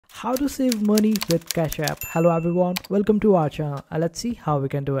How to save money with Cash App. Hello everyone, welcome to our channel and let's see how we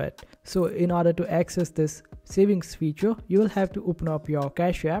can do it. So in order to access this savings feature, you will have to open up your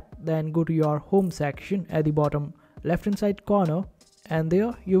Cash App, then go to your home section at the bottom left hand side corner, and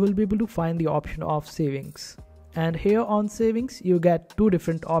there you will be able to find the option of savings. And here on savings you get two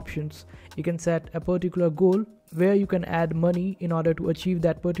different options. You can set a particular goal where you can add money in order to achieve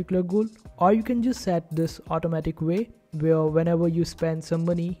that particular goal, or you can just set this automatic way where whenever you spend some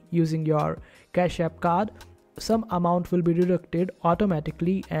money using your Cash App card, some amount will be deducted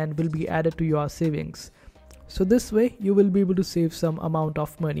automatically and will be added to your savings. So this way you will be able to save some amount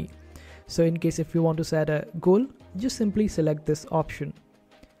of money. So in case if you want to set a goal, just simply select this option.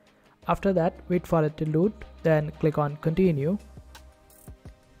 After that, wait for it to load, then click on continue.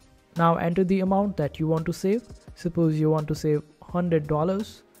 Now enter the amount that you want to save. Suppose you want to save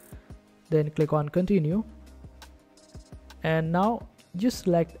 $100, then click on continue. And now just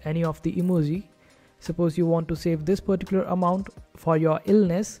select any of the emoji. Suppose you want to save this particular amount for your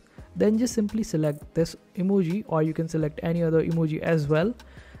illness, then just simply select this emoji, or you can select any other emoji as well.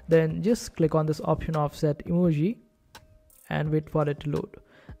 Then just click on this option of set emoji and wait for it to load.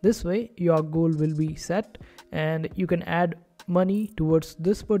 This way your goal will be set and you can add money towards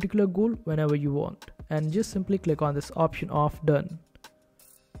this particular goal whenever you want, and just simply click on this option of done.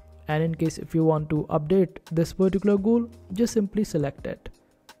 And in case if you want to update this particular goal, just simply select it.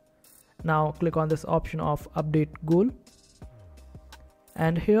 Now click on this option of update goal,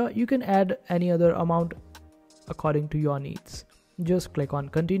 and here you can add any other amount according to your needs. Just click on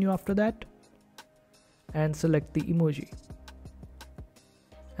continue after that and select the emoji.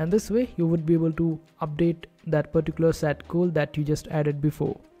 And this way you would be able to update that particular set goal that you just added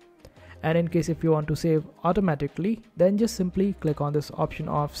before. And in case if you want to save automatically, then just simply click on this option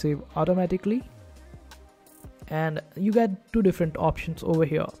of save automatically, and you get two different options over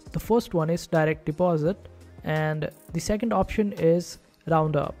here. The first one is direct deposit and the second option is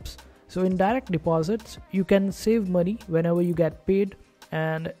roundups. So in direct deposits you can save money whenever you get paid,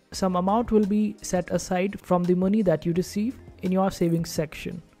 and some amount will be set aside from the money that you receive in your savings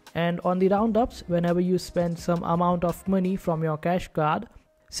section. And on the roundups, whenever you spend some amount of money from your cash card,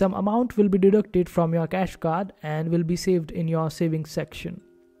 some amount will be deducted from your cash card and will be saved in your savings section.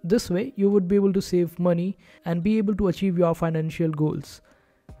 This way you would be able to save money and be able to achieve your financial goals.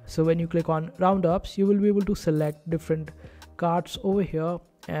 So when you click on roundups, you will be able to select different cards over here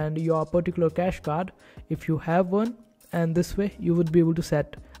and your particular cash card if you have one, and this way you would be able to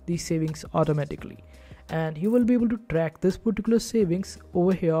set these savings automatically, and you will be able to track this particular savings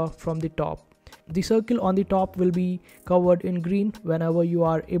over here from the top. The circle on the top will be covered in green whenever you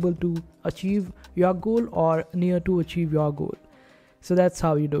are able to achieve your goal or near to achieve your goal. So that's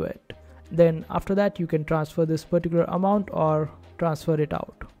how you do it. Then after that you can transfer this particular amount or transfer it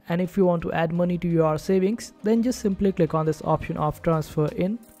out. And if you want to add money to your savings, then just simply click on this option of transfer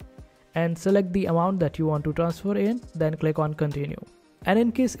in and select the amount that you want to transfer in, then click on continue. And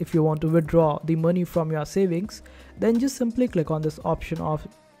in case if you want to withdraw the money from your savings, then just simply click on this option of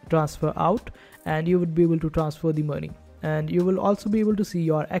transfer out and you would be able to transfer the money. And you will also be able to see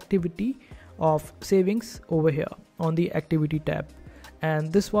your activity of savings over here on the activity tab.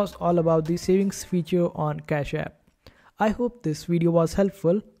 And this was all about the savings feature on Cash App. I hope this video was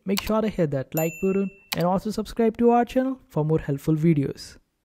helpful. Make sure to hit that like button and also subscribe to our channel for more helpful videos.